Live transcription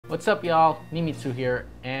What's up, y'all? Mimitsu here,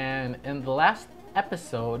 and in the last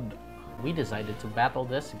episode, we decided to battle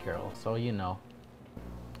this girl, so you know.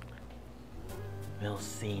 We'll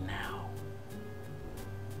see now.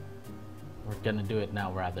 We're gonna do it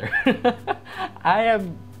now, rather.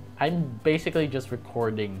 I'm basically just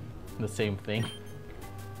recording the same thing.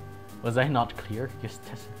 Was I not clear? Just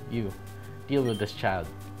test you. Deal with this child.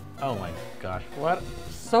 Oh my gosh, what?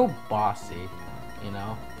 So bossy, you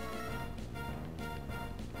know?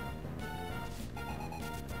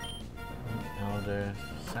 Elder,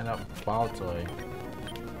 sign up Baltoy.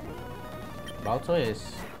 Baltoy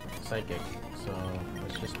is psychic, so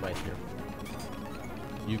let's just bite here.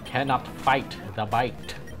 You cannot fight the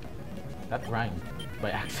bite. That rhymed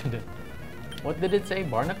by accident. What did it say?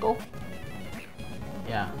 Barnacle?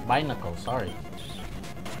 Yeah, binacle, sorry.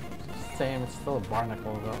 Same, it's still a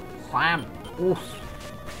barnacle though. Slam! Oof!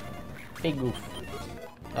 Big oof.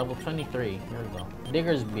 Level 23, here we go.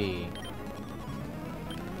 Digger's Bee.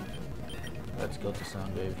 Let's go to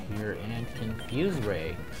Soundwave here and Confuse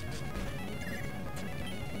Ray.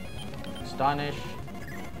 Astonish.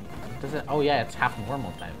 Does it? Oh yeah, it's half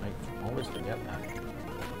normal type. I always forget that.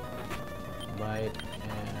 Bite,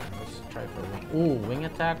 and let's try for wing. Ooh, wing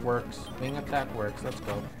attack works. Wing attack works. Let's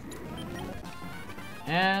go.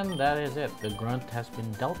 And that is it. The grunt has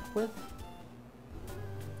been dealt with.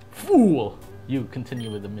 Fool! You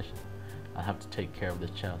continue with the mission. I'll have to take care of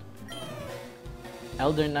this child.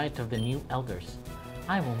 Elder Knight of the New Elders.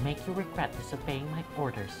 I will make you regret disobeying my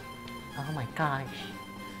orders. Oh my gosh.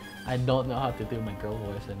 I don't know how to do my girl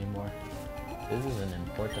voice anymore. This is an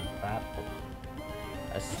important battle.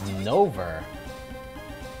 A Snover.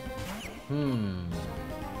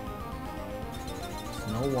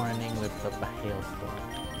 Snow warning with a hailstorm.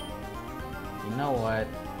 You know what?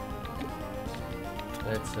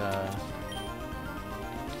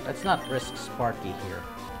 Let's not risk Sparky here.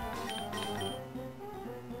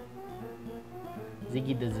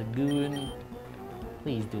 Ziggy the Zagoon.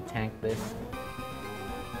 Please do tank this.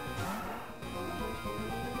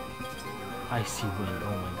 Icy Wind,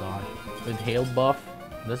 oh my gosh. With hail buff.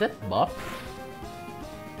 Does it buff?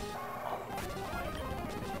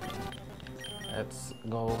 Let's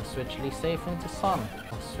go switchly safe into sun.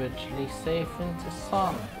 Switchly safe into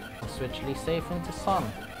sun. Switchly safe into sun.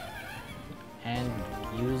 And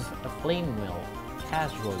use a flame wheel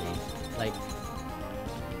casually. Like,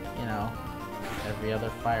 you know, every other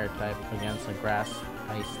fire type against a grass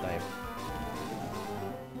ice type.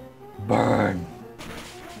 Burn!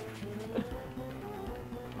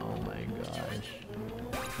 Oh my gosh.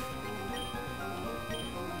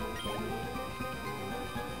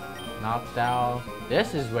 Knocked out.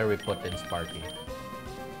 This is where we put in Sparky.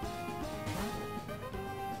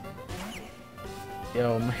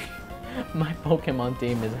 Yo, my Pokemon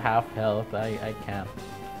team is half health. I can't.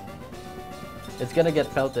 It's gonna get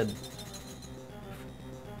pelted.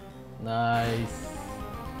 Nice.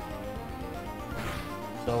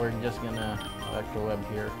 So we're just gonna Electro Web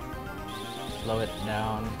here. Slow it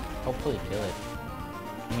down. Hopefully kill it.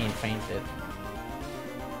 I mean faint it.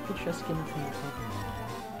 It's just gonna faint Pokemon.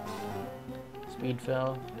 Speed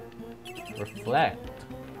fell. Reflect.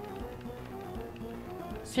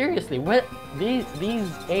 Seriously, what these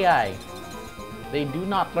AI, they do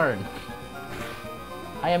not learn.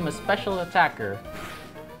 I am a special attacker.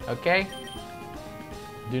 Okay?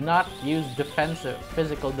 Do not use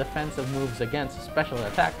physical defensive moves against a special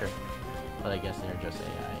attacker. But I guess they're just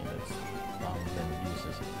AI that's that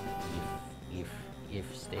uses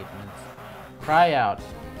if statements. Cry out.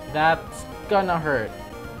 That's gonna hurt.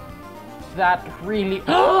 That really.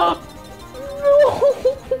 No!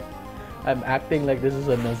 I'm acting like this is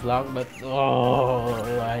a Nuzlocke, but oh,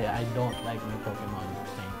 I don't like my Pokemon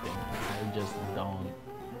fainting. I just don't.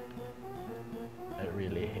 I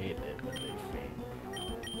really hate it when they faint.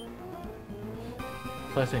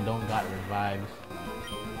 Plus, I don't got revives.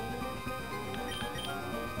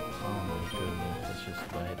 Oh my goodness, let's just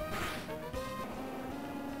bite.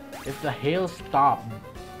 If the hail stopped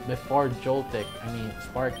before Joltik, I mean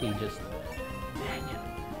Sparky just. Dang it.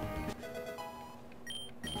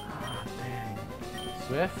 Ah, dang.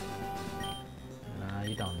 Swift? Nah,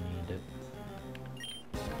 you don't need it.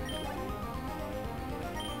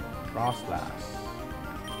 Frostlass.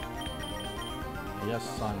 I guess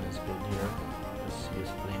Sun is good here. Just use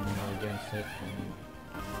Flame Wheel against it and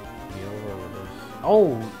be over with this.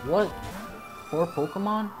 Oh, what? 4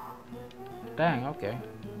 Pokemon? Dang, okay.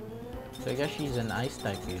 So I guess she's an Ice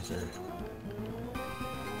type user.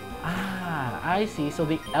 Ah, I see. So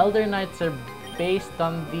the Elder Knights are based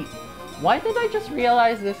on the... Why did I just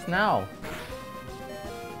realize this now?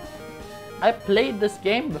 I played this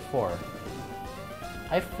game before.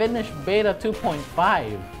 I finished beta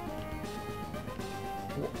 2.5.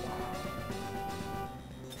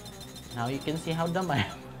 Now you can see how dumb I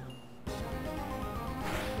am.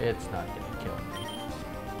 It's not gonna kill me.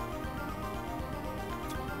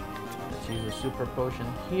 Let's use a super potion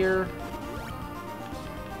here.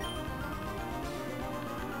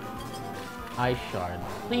 Ice shard.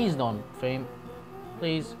 Please don't faint.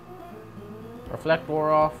 Please. Reflect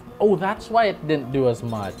wore off. Oh, that's why it didn't do as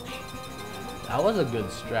much. That was a good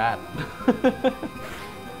strat.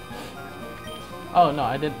 Oh no,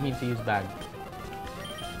 I didn't mean to use bag.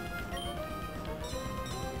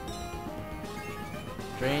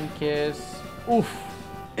 Drain kiss. Oof.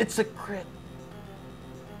 It's a crit.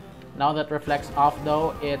 Now that reflects off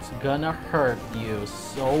though, it's gonna hurt you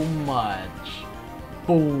so much.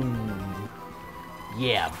 Boom.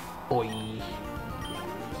 Yeah, boy.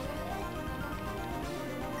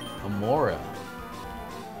 Amora.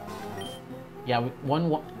 Yeah,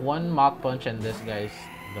 one Mach Punch and this guy's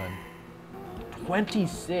done.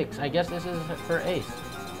 26. I guess this is for ace.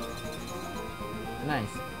 Nice.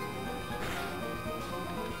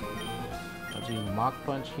 Let's use Mach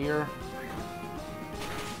Punch here.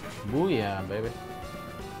 Booyah, baby.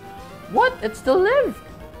 What? It still lived!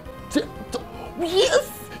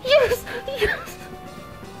 Yes! Yes! Yes!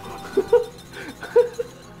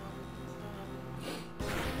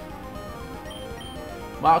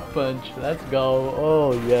 Mach Punch, let's go.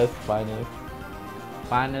 Oh yes, finally.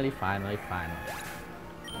 Finally.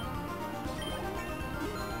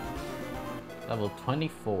 Level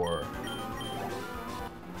 24.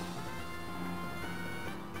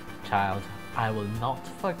 Child, I will not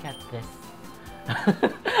forget this.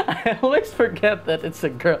 I always forget that it's a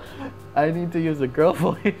girl. I need to use a girl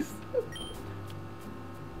voice.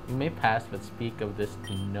 You may pass, but speak of this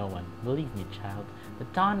to no one. Believe me, child, the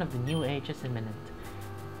dawn of the new age is imminent.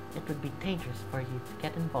 It would be dangerous for you to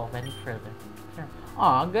get involved any further. Sure.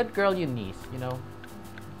 Aw, good girl Eunice, you know.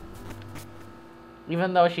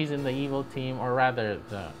 Even though she's in the evil team, or rather,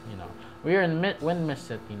 we're in Windmist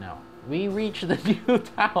City now. We reached the new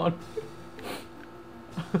town.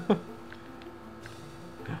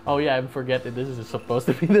 Oh yeah, I'm forgetting this is supposed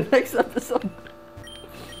to be the next episode.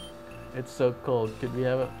 It's so cold. Could we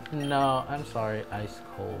have a... No, I'm sorry. Ice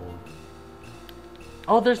cold.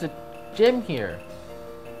 Oh, there's a gym here.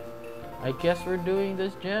 I guess we're doing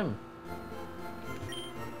this gym.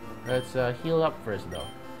 Let's heal up first though.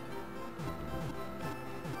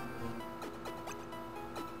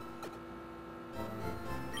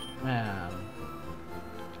 Man.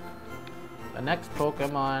 The next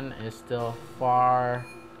Pokemon is still far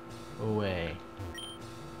away.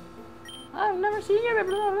 I've never seen you, blah,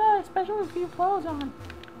 blah, blah, especially with a few clothes on.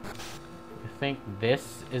 You think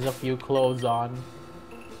this is a few clothes on?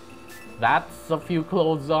 That's a few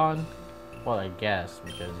clothes on? Well, I guess,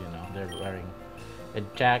 because, you know, they're wearing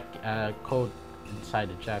a coat inside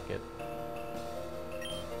the jacket.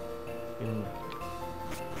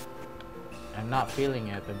 I'm not feeling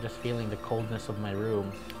it, I'm just feeling the coldness of my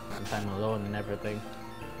room since I'm alone and everything.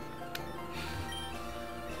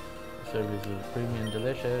 Service is premium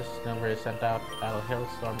delicious. Number is sent out. Battle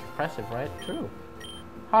Hailstorm. Impressive, right? True.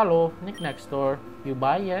 Hello, Nick next door. You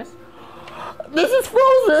buy? Yes. This is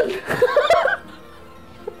frozen.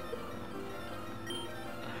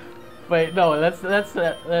 Wait, no.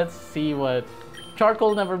 Let's see what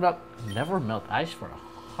charcoal never melt ice for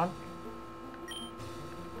 100.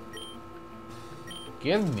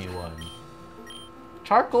 Give me one.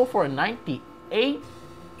 Charcoal for 98.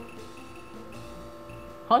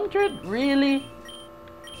 100? Really?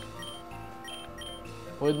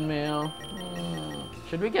 Woodmill.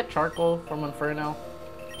 Should we get charcoal from Inferno?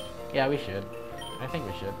 Yeah, we should. I think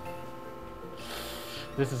we should.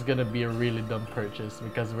 This is gonna be a really dumb purchase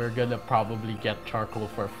because we're gonna probably get charcoal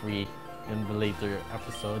for free in the later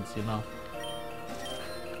episodes, you know.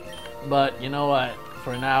 But you know what?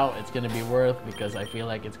 For now, it's gonna be worth because I feel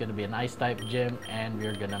like it's gonna be an ice type gym and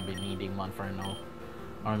we're gonna be needing Monferno.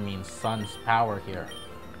 Or I mean Sun's power here.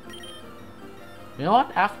 You know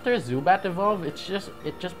what? After Zubat evolved, it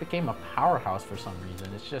just became a powerhouse for some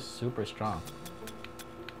reason. It's just super strong.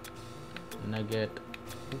 Nugget.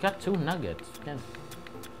 We got 2 nuggets. Again.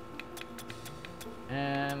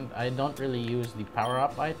 And I don't really use the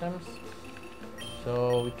power-up items.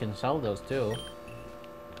 So we can sell those too.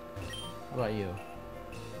 How about you?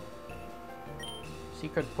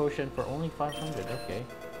 Secret potion for only 500. Okay.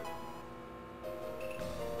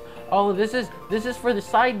 Oh, this is for the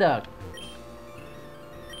side duck.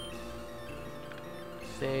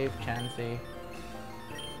 Save, Chansey.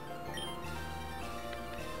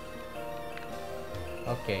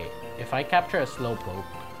 Okay, if I capture a Slowpoke,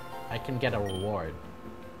 I can get a reward.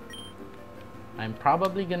 I'm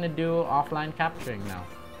probably gonna do offline capturing now.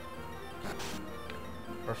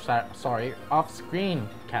 Or sorry, off-screen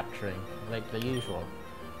capturing, like the usual.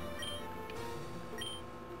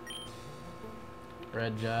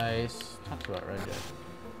 Regice. Talk about Regice.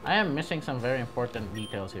 I am missing some very important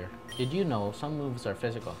details here. Did you know some moves are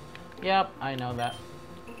physical? Yep, I know that.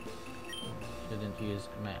 Shouldn't use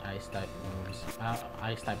my ice type moves.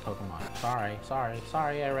 Ice type Pokemon.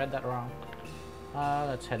 Sorry, I read that wrong.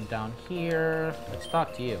 Let's head down here. Let's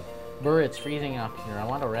talk to you. Burr, it's freezing out here. I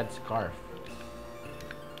want a red scarf.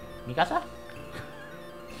 Mikasa?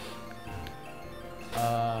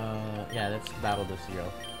 Yeah, let's battle this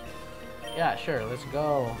zero. Yeah, sure, let's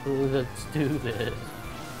go. Let's do this.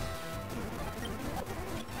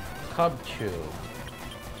 Cubchoo.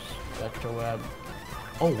 Electro Web.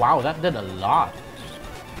 Oh wow, that did a lot.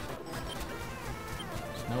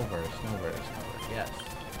 Snover, yes.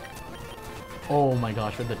 Oh my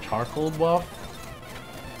gosh, with the charcoal buff,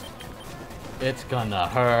 it's gonna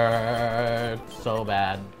hurt so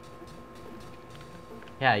bad.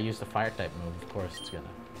 Yeah, I used the fire type move, of course it's gonna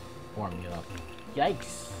warm you up.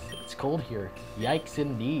 Yikes, it's cold here. Yikes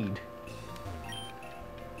indeed.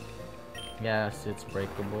 Yes, it's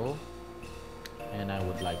breakable. And I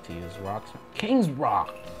would like to use rocks. King's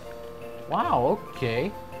Rock! Wow,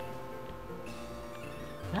 okay.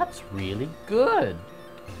 That's really good.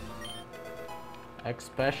 X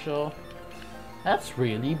Special. That's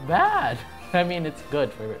really bad. I mean, it's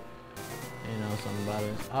good for, you know, some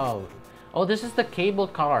balance. Oh, this is the cable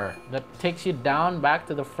car that takes you down back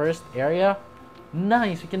to the first area.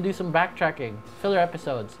 Nice, we can do some backtracking. Filler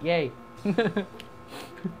episodes, yay.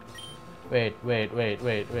 Wait. Oh,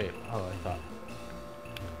 I thought.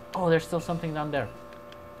 Oh, there's still something down there.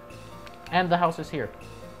 And the house is here.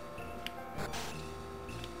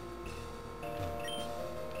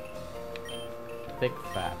 Thick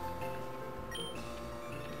fat.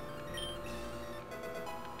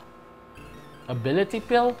 Ability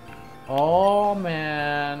pill? Oh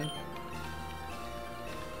man.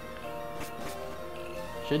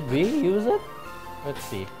 Should we use it? Let's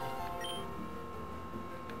see.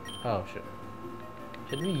 Oh shit.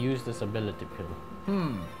 Should we use this ability pill?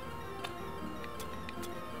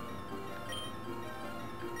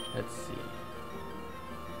 Let's see.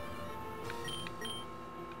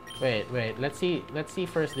 Wait, let's see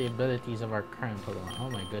first the abilities of our current Pokemon. Oh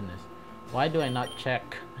my goodness. Why do I not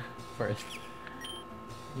check first?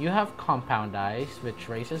 You have Compound Ice, which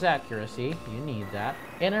raises accuracy. You need that.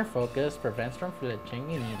 Inner Focus prevents from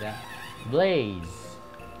flinching. You need that. Blaze.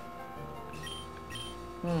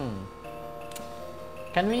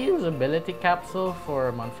 Can we use Ability Capsule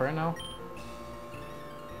for Monferno?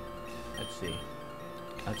 Let's see.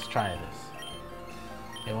 Let's try this.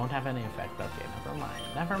 It won't have any effect. Okay,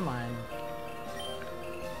 never mind.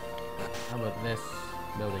 How about this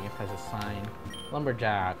building? It has a sign.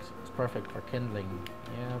 Lumberjacks. It's perfect for kindling.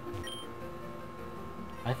 Yep.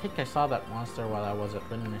 I think I saw that monster while I was at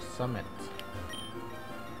Windmist Summit.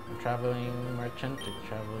 A traveling merchant,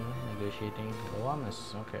 traveling, negotiating.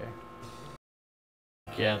 Eunice. Okay.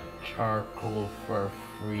 Get charcoal for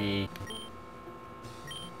free.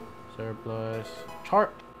 Surplus.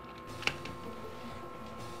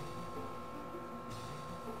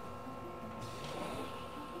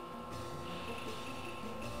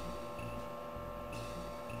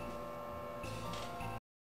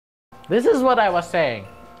 This is what I was saying.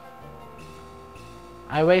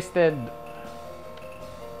 I wasted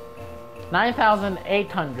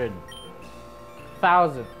 9,800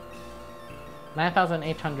 Poké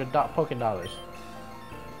Dollars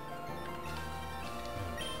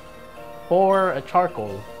for a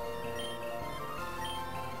charcoal,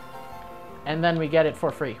 and then we get it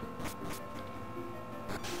for free.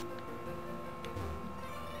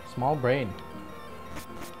 Small brain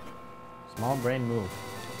move.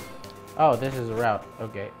 Oh, this is a route.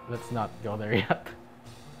 Okay, let's not go there yet.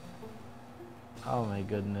 Oh my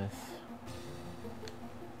goodness.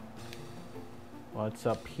 What's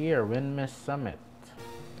up here? Windmist Summit.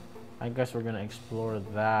 I guess we're gonna explore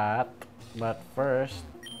that. But first...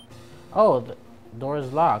 Oh, the door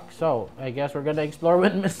is locked. So, I guess we're gonna explore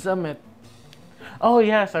Windmist Summit. Oh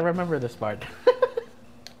yes, I remember this part.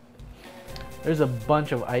 There's a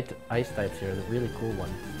bunch of ice types here. The really cool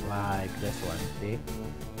ones. Like this one, see?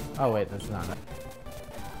 Oh wait, that's not it.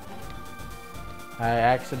 I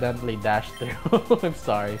accidentally dashed through. I'm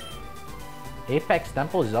sorry. Apex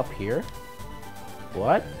Temple is up here?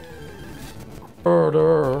 What?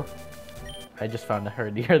 Murder! I just found a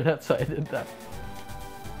herdier, that's why I did that.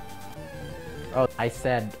 Oh, I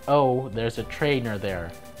said, oh, there's a trainer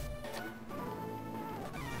there.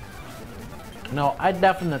 No, I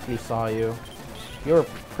definitely saw you. You're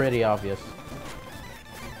pretty obvious.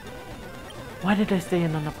 Why did I stay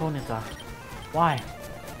in an opponent? Why?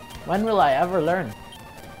 When will I ever learn?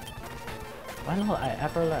 When will I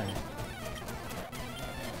ever learn?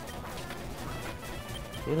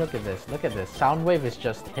 See, look at this. Look at this. Soundwave is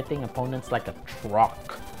just hitting opponents like a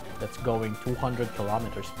truck that's going 200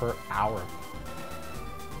 kilometers per hour.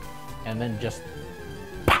 And then just...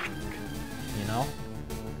 you know?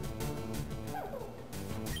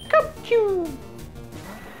 Come-chew!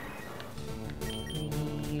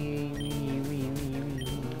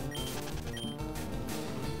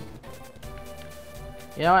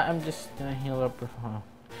 You know what? I'm just gonna heal up.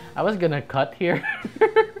 I was gonna cut here.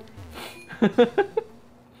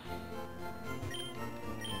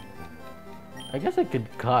 I guess I could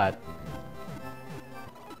cut.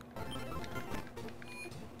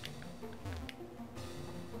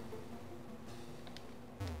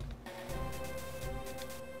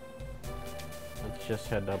 Let's just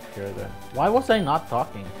head up here then. Why was I not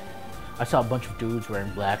talking? I saw a bunch of dudes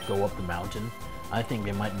wearing black go up the mountain. I think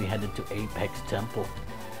they might be headed to Apex Temple.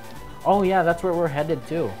 Oh yeah, that's where we're headed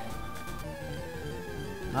to.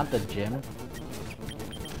 Not the gym.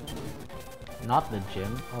 Not the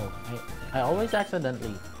gym. Oh, I always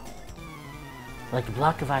accidentally... Like a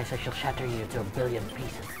block of ice, I shall shatter you to a billion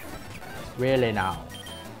pieces. Really now?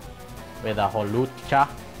 With a holucha?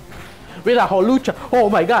 With a holucha! Oh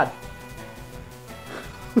my god!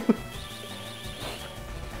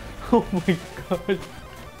 Oh my god.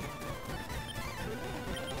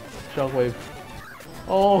 Shockwave.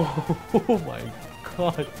 Oh, oh my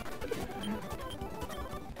god.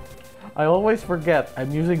 I always forget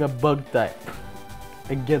I'm using a bug type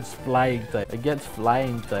against flying type. Against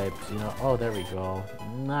flying types, you know. Oh, there we go.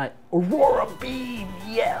 Not Aurora Beam.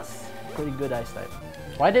 Yes. Pretty good ice type.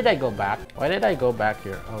 Why did I go back? Why did I go back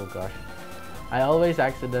here? Oh gosh. I always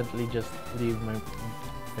accidentally just leave my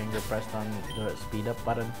finger pressed on the speed up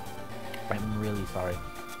button. I'm really sorry.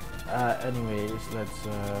 Anyways, let's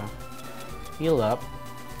heal up.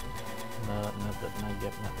 Not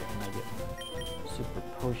yet. Super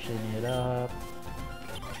potion it up.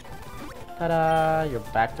 Ta-da! You're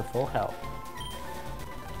back to full health.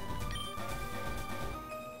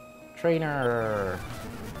 Trainer!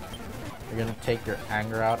 You're gonna take your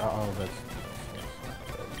anger out. Uh oh, that's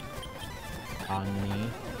good. On me.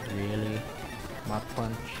 Really? Mach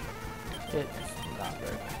punch. It's not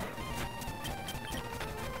good.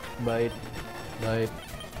 Bite. Bite.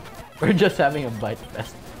 We're just having a bite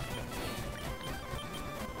fest.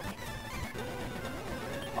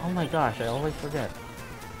 Oh my gosh, I always forget.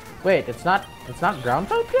 Wait, it's not ground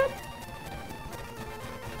type yet?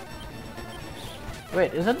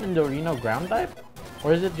 Wait, isn't Endorino ground type?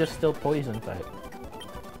 Or is it just still poison type?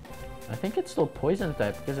 I think it's still poison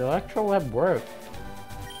type because Electro Web worked.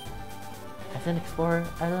 As an explorer,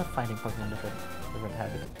 I love finding Pokemon different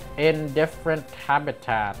habitats. In different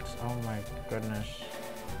habitats. Oh my goodness.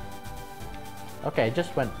 Okay, it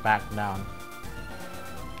just went back down.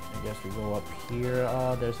 I guess we go up here.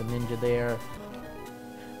 Oh, there's a ninja there.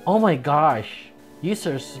 Oh my gosh. You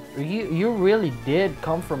really did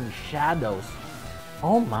come from the shadows.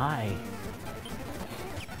 Oh my.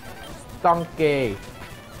 Stunky. You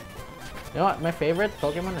know what? My favorite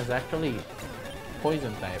Pokemon is actually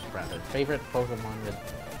poison type, rather. Favorite Pokemon with...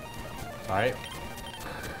 Sorry.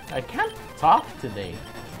 I can't talk today.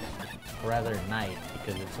 Rather night,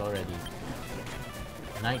 because it's already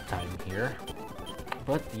nighttime here.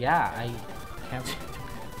 But yeah, I can't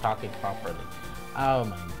talking properly. Oh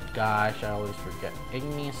my gosh, I always forget.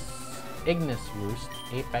 Ignis Roost,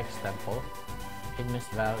 Apex Temple, Ignis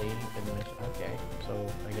Valley, Ignis. Okay, so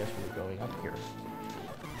I guess we're going up here.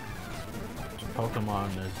 Pokemon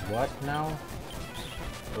is what now?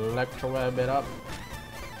 Electroweb it up.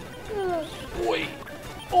 Wait!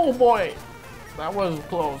 Oh boy! That was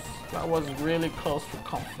close. That was really close for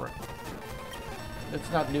comfort. Let's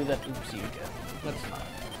not do that oopsie again. Let's not.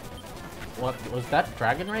 What was that?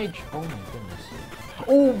 Dragon Rage? Oh my goodness.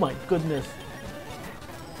 Oh my goodness.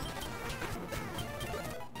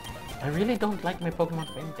 I really don't like my Pokemon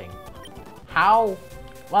fainting. How?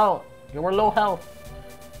 Well, you were low health.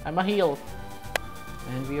 I'm a heal.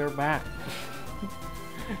 And we are back.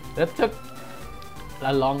 That took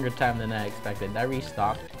a longer time than I expected. I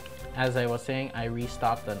restocked. As I was saying, I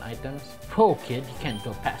restocked on items. Oh kid, you can't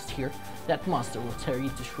go past here. That monster will tear you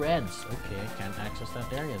to shreds. Okay, I can't access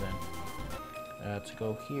that area then. Let's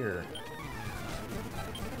go here.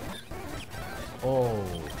 Oh.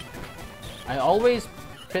 I always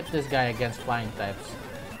pit this guy against flying types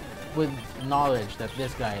with knowledge that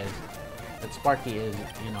this guy is, that Sparky is,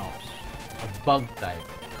 you know, a bug type.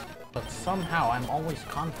 But somehow I'm always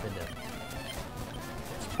confident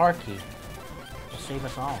Sparky will save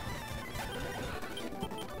us all.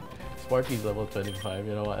 Sparky's level 25,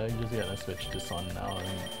 you know what, I'm just gonna switch to Sun now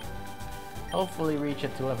and hopefully reach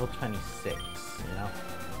it to level 26, you know?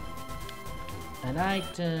 An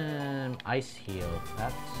item, Ice Heal,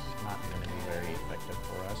 that's not gonna be very effective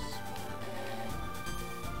for us.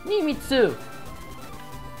 Nimitsu!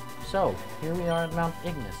 So, here we are at Mount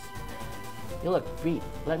Ignis. You look beat,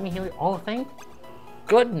 let me heal you. Oh, thank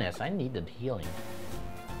goodness, I needed healing.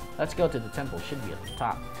 Let's go to the temple, should be at the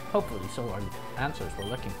top. Hopefully, so are the answers we're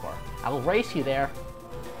looking for. I will race you there.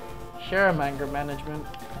 Sure, anger management.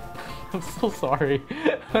 I'm so sorry.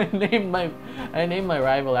 I named my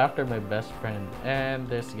rival after my best friend. And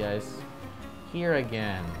this guy's here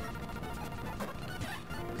again.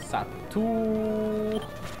 Satu.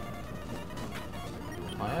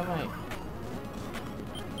 Why am I?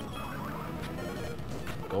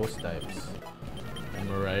 Ghost types.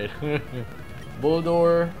 Am I right?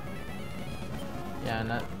 Bulldor.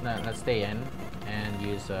 Yeah, let's stay in and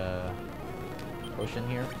use a potion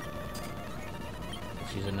here.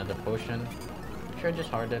 Let's use another potion. Sure, just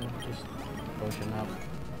harden. Just potion up.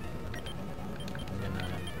 I'm gonna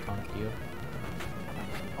taunt you.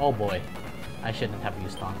 Oh boy, I shouldn't have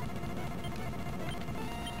used taunt.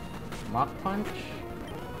 Mach punch.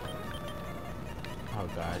 Oh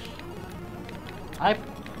gosh.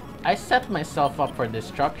 I set myself up for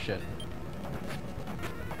destruction.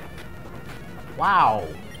 Wow.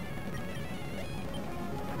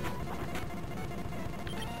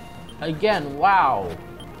 Again, wow.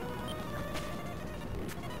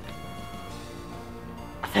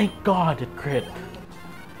 Thank God it crit.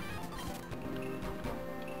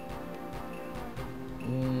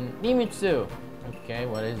 Nimitsu. Okay,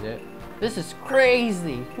 what is it? This is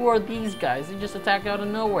crazy. Who are these guys? They just attack out of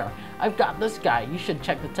nowhere. I've got this guy. You should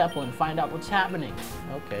check the temple and find out what's happening.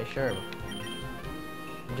 Okay, sure.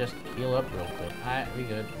 Just heal up real quick. Alright, we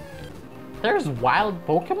good. There's wild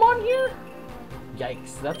Pokemon here?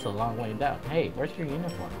 Yikes, that's a long way down. Hey, where's your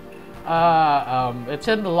uniform? It's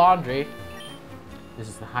in the laundry. This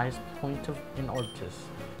is the highest point in Ortis.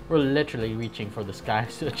 We're literally reaching for the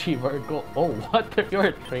skies to achieve our goal. Oh, what? You're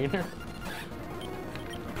a trainer?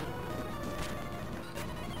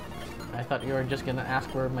 I thought you were just gonna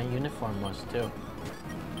ask where my uniform was, too.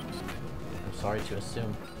 I'm sorry to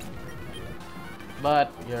assume.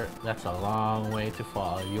 But that's a long way to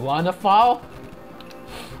fall. You wanna fall?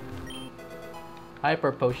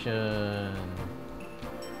 Hyper potion.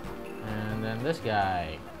 And then this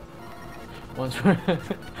guy. Once we're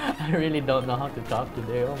I really don't know how to talk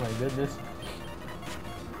today. Oh my goodness.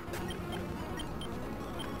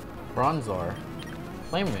 Bronzor.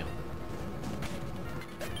 Flame wheel.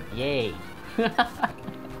 Yay.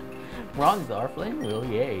 Bronzor, flame wheel,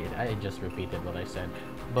 yay. I just repeated what I said.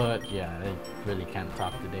 But yeah, I really can't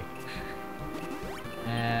talk today.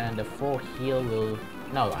 And the full heal will...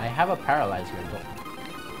 No, I have a paralyze here.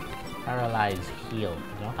 Paralyze heal,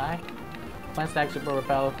 don't I? Plant stack super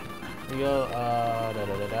repel. We go.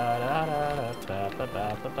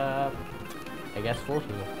 I guess full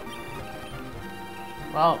heal.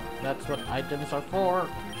 Well, that's what items are for.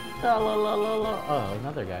 Oh,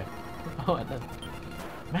 another guy. Oh,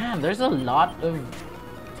 man, there's a lot of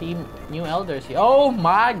Team New Elders here. Oh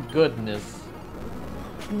my goodness.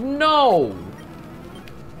 No!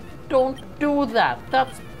 Don't do that.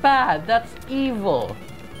 That's bad. That's evil.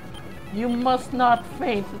 You must not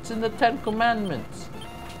faint. It's in the 10 Commandments.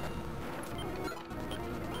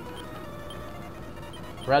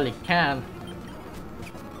 Really can't.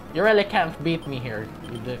 You really can't beat me here.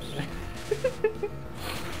 You did.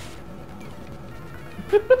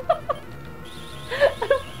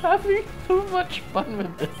 I'm having too much fun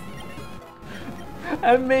with this.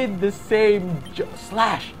 I made the same joke.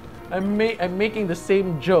 Slash! I'm making the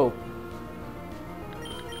same joke.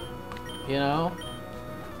 You know?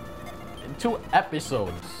 In 2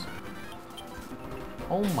 episodes.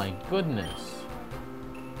 Oh my goodness.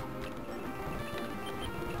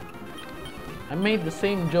 I made the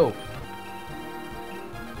same joke.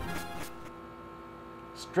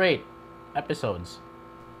 Straight episodes.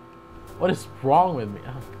 What is wrong with me?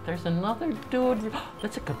 Oh, there's another dude.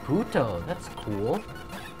 That's a Kabuto. That's cool.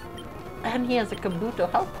 And he has a Kabuto.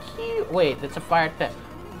 How cute. Wait, that's a fire type.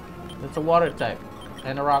 That's a water type.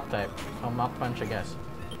 And a rock type. Oh, Mach Punch, I guess.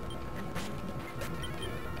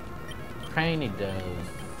 Cranny does.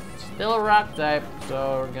 Still a rock type.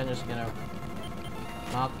 So we're just gonna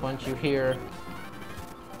Mach Punch you here.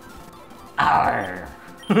 Arr!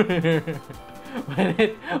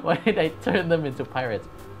 Why did I turn them into pirates?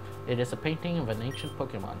 It is a painting of an ancient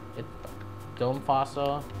Pokemon. Dome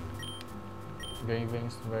fossil.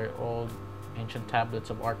 Engravings very old. Ancient tablets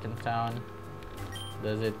of Arkantown.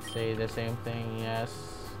 Does it say the same thing? Yes.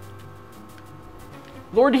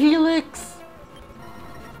 Lord Helix!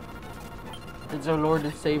 It's our Lord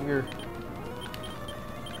and Savior.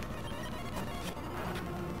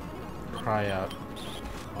 Cry out.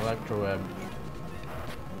 Electroweb.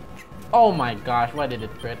 Oh my gosh, why did it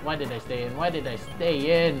crit? Why did I stay in? Why did I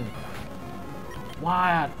stay in?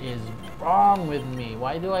 What is wrong with me?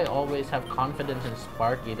 Why do I always have confidence in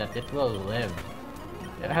Sparky that it will live?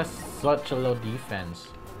 It has such a low defense.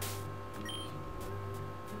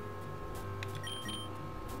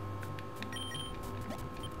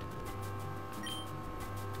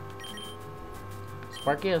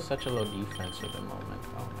 Sparky has such a low defense at the moment.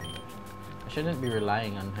 Oh my gosh. I shouldn't be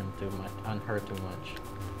relying on him too much, on her too much.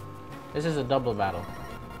 This is a double battle.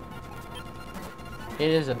 It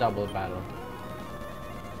is a double battle.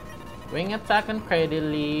 Wing attack on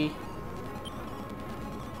Cradily.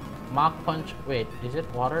 Mach punch. Wait, is it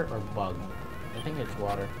water or bug? I think it's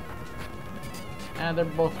water. And they're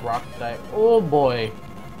both rock type. Oh boy.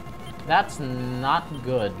 That's not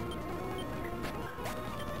good.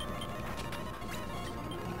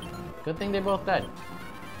 Good thing they both died.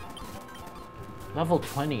 Level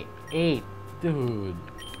 28. Dude.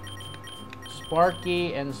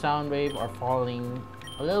 Sparky and Soundwave are falling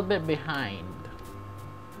a little bit behind.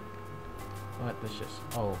 What? Let's just...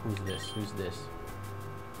 Oh, who's this? Who's this?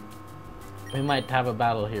 We might have a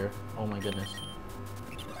battle here. Oh my goodness.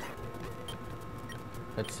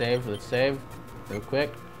 Let's save. Let's save. Real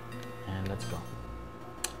quick. And let's go.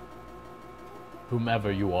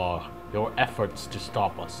 Whomever you are, your efforts to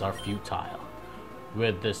stop us are futile.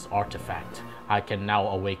 With this artifact, I can now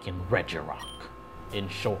awaken Regirock. In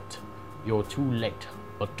short, you're too late,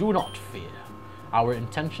 but do not fear. Our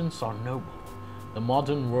intentions are noble. The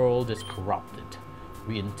modern world is corrupted.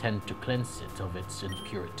 We intend to cleanse it of its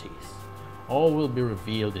impurities. All will be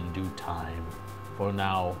revealed in due time. For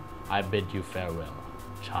now, I bid you farewell,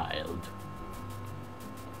 child.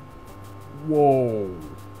 Whoa.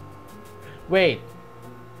 Wait.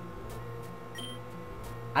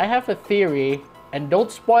 I have a theory, and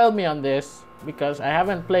don't spoil me on this, because I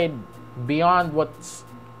haven't played beyond what's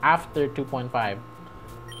after 2.5.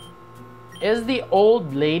 Is the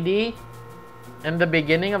old lady in the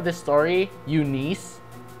beginning of the story Eunice?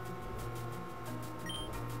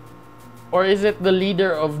 Or is it the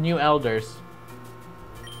leader of New Elders?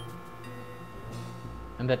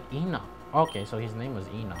 And that Enoch. Okay, so his name was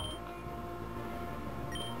Enoch.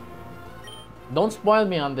 Don't spoil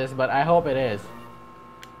me on this, but I hope it is.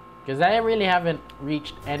 Because I really haven't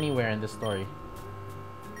reached anywhere in the story.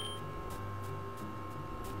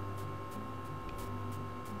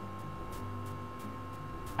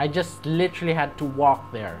 I just literally had to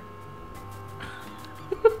walk there.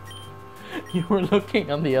 You were looking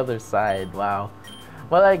on the other side. Wow.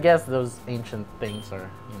 Well, I guess those ancient things are,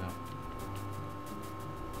 you know.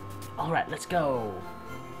 Alright, let's go.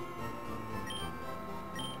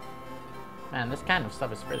 Man, this kind of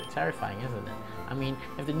stuff is pretty terrifying, isn't it? I mean,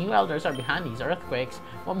 if the New Elders are behind these earthquakes,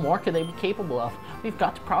 what more could they be capable of? We've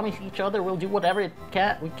got to promise each other we'll do whatever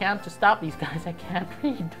we can to stop these guys. I can't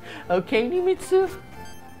read. Okay, Nimitsu?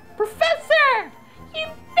 Professor! You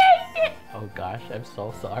made it! Oh gosh, I'm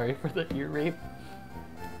so sorry for the ear rape.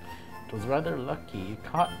 It was rather lucky you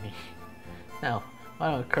caught me. Now,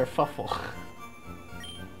 why don't kerfuffle?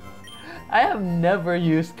 I have never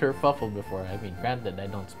used kerfuffle before. I mean, granted, I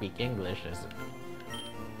don't speak English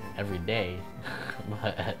every day,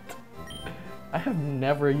 but I have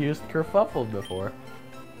never used kerfuffle before.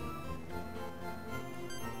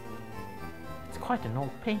 It's quite an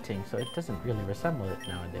old painting, so it doesn't really resemble it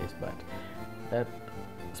nowadays, but that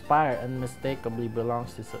spire unmistakably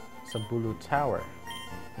belongs to Sabulu Tower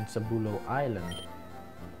in Sabulu Island.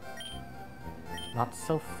 Not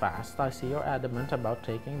so fast. I see you're adamant about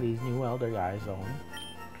taking these New Elder guys on.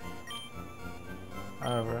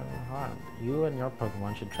 However, you and your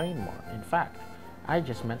Pokemon should train more. In fact, I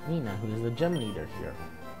just met Nina, who is the gym leader here.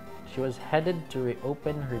 She was headed to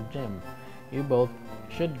reopen her gym. You both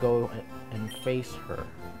should go and face her.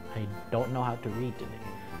 I don't know how to read today.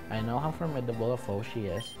 I know how formidable a foe she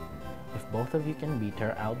is. If both of you can beat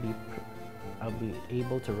her, I'll be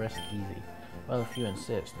able to rest easy. Well, if you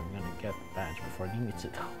insist, I'm gonna get the badge before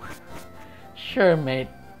Nimitsu though. Sure, mate.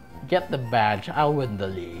 Get the badge. I'll win the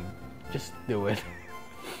league. Just do it.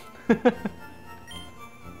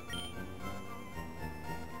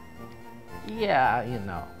 Yeah, you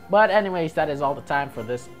know. But anyways, that is all the time for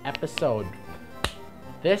this episode.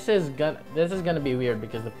 This is gonna be weird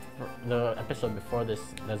because the episode before this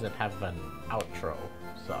doesn't have an outro.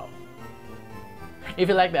 So If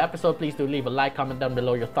you like the episode, please do leave a like, comment down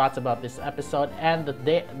below your thoughts about this episode. And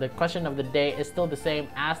the question of the day is still the same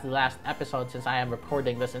as the last episode, since I am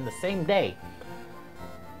recording this in the same day.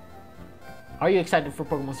 Are you excited for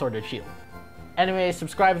Pokemon Sword and Shield? Anyway,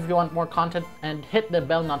 subscribe if you want more content, and hit the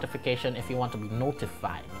bell notification if you want to be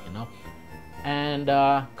notified, you know? And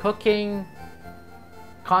cooking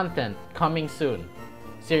content coming soon.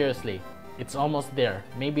 Seriously, it's almost there,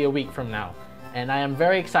 maybe a week from now. And I am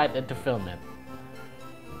very excited to film it.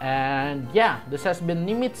 And yeah, this has been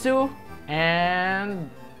Nimitsu, and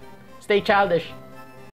stay childish.